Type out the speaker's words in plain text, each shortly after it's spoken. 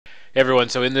Hey everyone,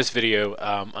 so in this video,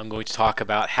 I'm going to talk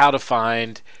about how to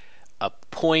find a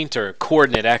point or a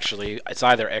coordinate, actually, it's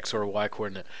either x or a y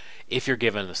coordinate, if you're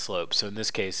given a slope. So in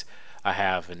this case, I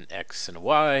have an x and a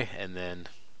y, and then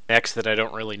x that I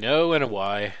don't really know, and a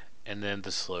y, and then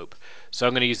the slope. So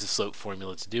I'm going to use the slope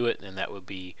formula to do it, and that would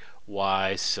be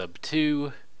y sub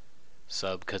 2,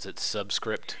 sub because it's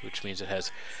subscript, which means it has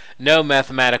no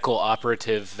mathematical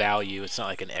operative value. It's not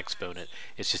like an exponent,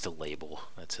 it's just a label.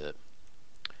 That's it.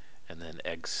 And then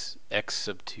x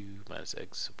sub 2 minus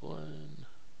x sub 1, I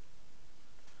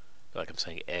feel like I'm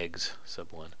saying eggs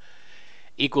sub 1,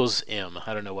 equals m.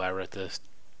 I don't know why I wrote the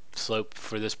slope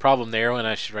for this problem there when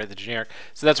I should write the generic.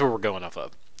 So that's where we're going off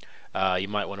of. You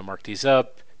might want to mark these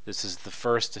up. This is the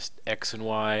first x and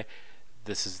y.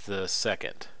 This is the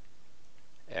second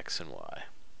x and y.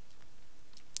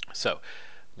 So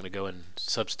I'm going to go and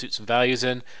substitute some values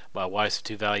in. My y sub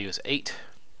 2 value is 8.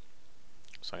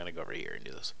 So I'm going to go over here and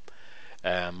do this.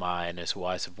 Minus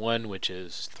y sub 1, which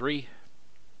is 3.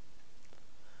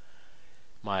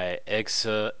 My x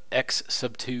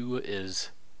sub 2 is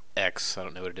x, I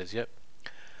don't know what it is yet,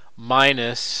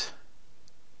 minus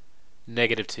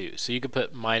negative 2. So you could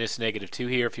put minus negative 2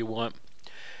 here if you want.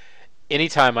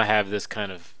 Anytime I have this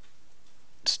kind of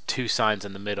two signs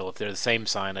in the middle, if they're the same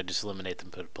sign, I just eliminate them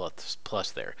and put a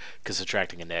plus there, because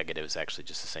subtracting a negative is actually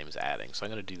just the same as adding. So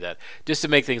I'm going to do that just to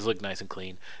make things look nice and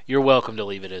clean. You're welcome to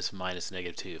leave it as minus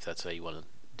negative 2 if that's how you want to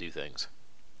do things,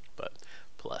 but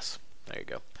plus. There you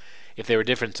go. If they were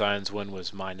different signs, one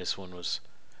was minus, one was,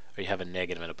 or you have a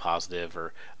negative and a positive,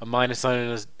 or a minus sign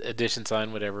and an addition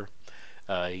sign, whatever,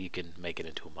 you can make it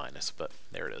into a minus, but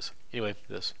there it is. Anyway,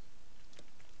 this.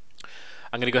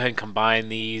 I'm going to go ahead and combine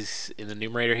these in the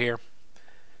numerator here.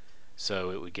 So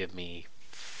it would give me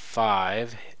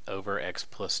 5 over x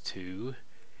plus 2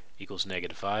 equals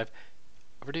negative 5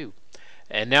 over 2.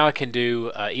 And now I can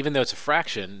do, even though it's a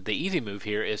fraction, the easy move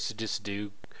here is to just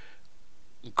do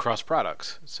cross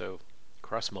products. So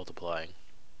cross multiplying.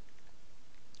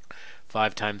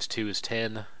 5 times 2 is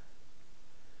 10,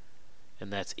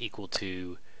 and that's equal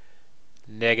to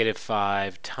negative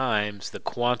 5 times the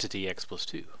quantity x plus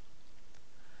 2.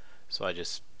 So I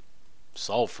just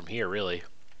solve from here, really.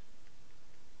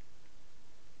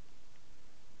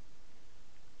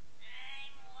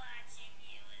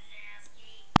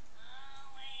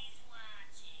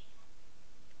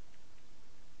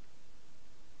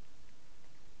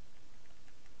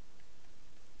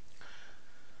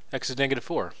 X is negative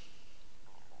 4.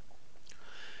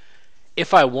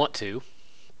 If I want to,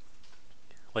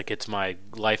 like it's my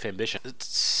life ambition, it's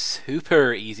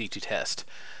super easy to test,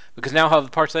 because now I have the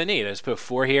parts I need. I just put a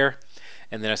 4 here,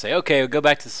 and then I say, okay, I'll go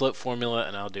back to the slope formula,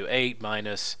 and I'll do 8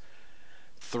 minus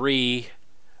 3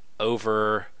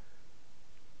 over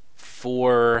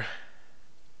 4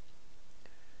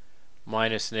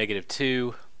 minus negative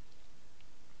 2.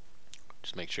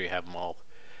 Just make sure you have them all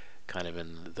kind of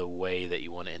in the way that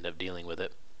you want to end up dealing with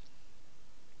it.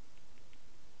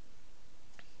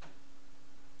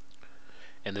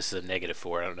 And this is a negative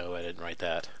 4. I don't know why I didn't write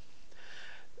that.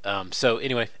 So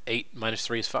anyway, 8 minus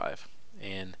 3 is 5.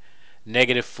 And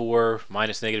negative 4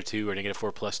 minus negative 2, or negative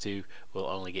 4 plus 2, will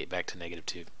only get back to negative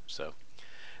 2. So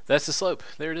that's the slope.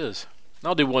 There it is.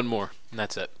 I'll do one more, and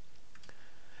that's it.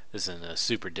 This isn't a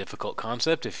super difficult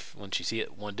concept. If once you see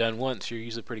it done once, you're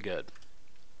usually pretty good.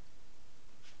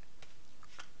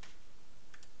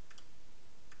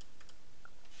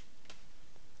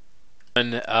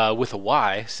 And with a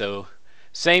y, so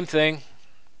same thing.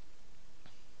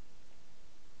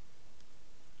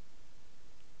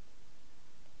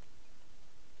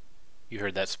 You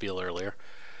heard that spiel earlier.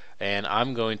 And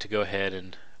I'm going to go ahead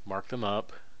and mark them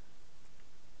up.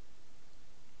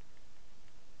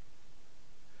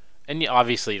 And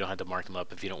obviously you don't have to mark them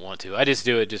up if you don't want to. I just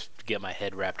do it just to get my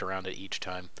head wrapped around it each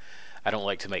time. I don't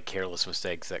like to make careless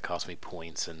mistakes that cost me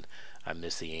points and I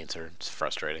miss the answer. It's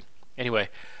frustrating. Anyway,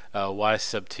 y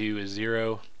sub 2 is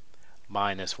 0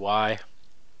 minus y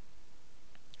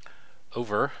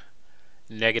over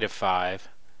negative 5.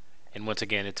 And once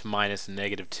again, it's minus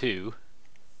negative 2.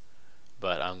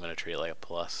 But I'm going to treat it like a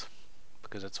plus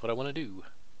because that's what I want to do.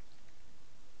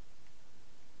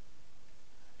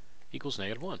 Equals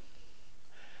negative 1.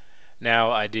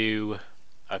 Now I do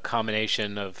a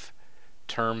combination of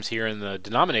terms here in the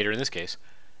denominator in this case.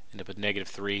 End up with negative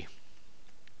 3.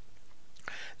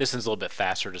 This one's a little bit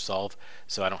faster to solve,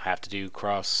 so I don't have to do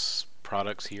cross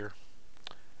products here.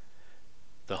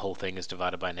 The whole thing is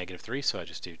divided by negative 3, so I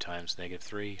just do times negative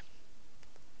 3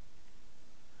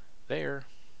 there.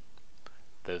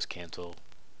 Those cancel.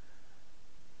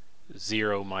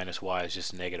 0 minus y is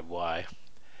just negative y.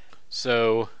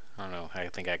 So, I don't know, I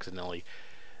think I accidentally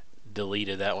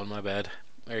deleted that one, my bad.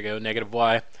 There you go, negative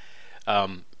y.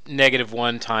 Negative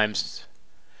 1 times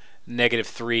negative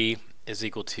 3 is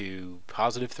equal to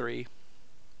positive 3.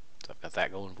 So I've got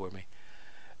that going for me.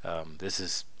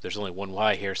 There's only one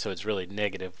y here, so it's really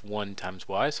negative 1 times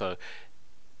y. So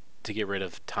to get rid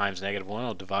of times negative 1,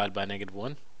 I'll divide by negative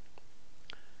 1.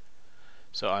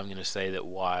 So I'm going to say that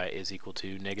y is equal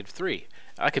to negative 3.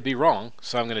 I could be wrong,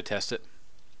 so I'm going to test it.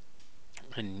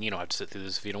 And you don't have to sit through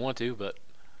this if you don't want to, but,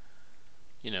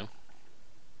 you know,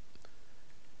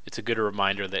 it's a good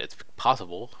reminder that it's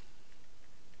possible.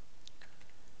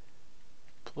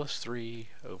 Plus 3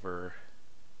 over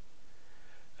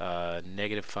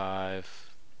negative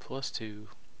 5 plus 2.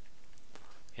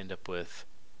 End up with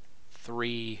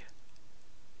 3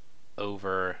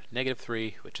 over negative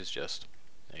 3, which is just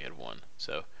negative 1.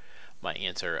 So my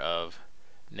answer of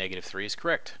negative 3 is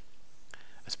correct.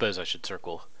 I suppose I should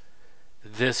circle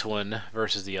this one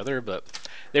versus the other, but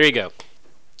there you go.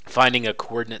 Finding a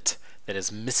coordinate that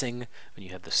is missing when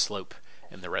you have the slope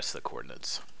and the rest of the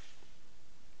coordinates.